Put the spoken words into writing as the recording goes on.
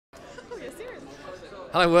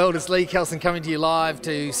Hello world, it's Lee Kelson coming to you live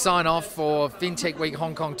to sign off for FinTech Week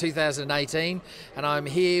Hong Kong 2018, and I'm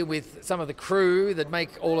here with some of the crew that make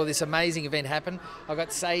all of this amazing event happen. I've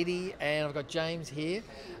got Sadie and I've got James here.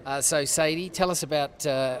 So Sadie, tell us about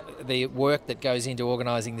the work that goes into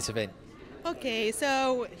organising this event. Okay,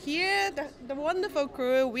 so here, the wonderful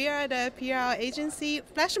crew, we are the PR agency,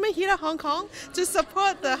 FleishmanHillard Hong Kong, to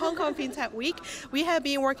support the Hong Kong FinTech Week. We have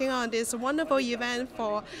been working on this wonderful event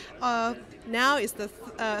for, now it's the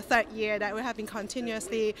third year that we have been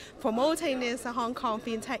continuously promoting this Hong Kong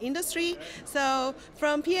FinTech industry. So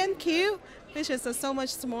from PNQ, which is so much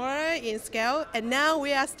smaller in scale, and now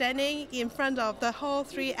we are standing in front of the whole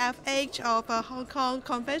 3FH of Hong Kong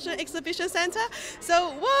Convention Exhibition Centre.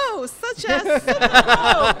 So, whoa, such a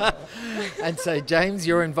super cool. And so, James,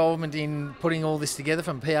 your involvement in putting all this together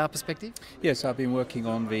from a PR perspective? Yes, I've been working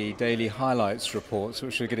on the daily highlights reports,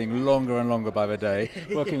 which are getting longer and longer by the day.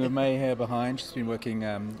 Working with May here behind, she's been working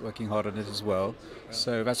hard on it as well.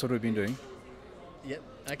 So that's what we've been doing. Yep.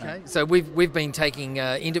 Okay. So we've been taking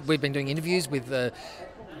we've been doing interviews with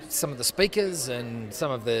some of the speakers and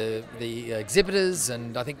some of the exhibitors,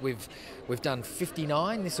 and I think we've done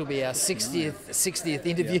 59. This will be our 60th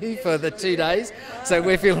interview for the 2 days. So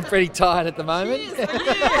we're feeling pretty tired at the moment.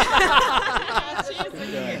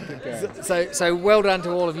 So well done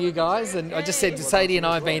to all of you guys. And I just said Sadie and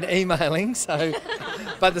I have been emailing, so.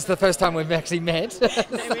 But this is the first time we've actually met.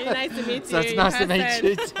 Really nice to meet you. So it's nice to meet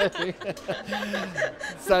you too.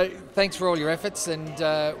 So thanks for all your efforts, and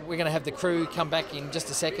we're going to have the crew come back in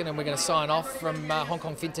just a second, and we're going to sign off from Hong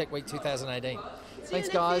Kong FinTech Week 2018. Thanks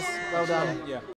guys, well done. Yeah.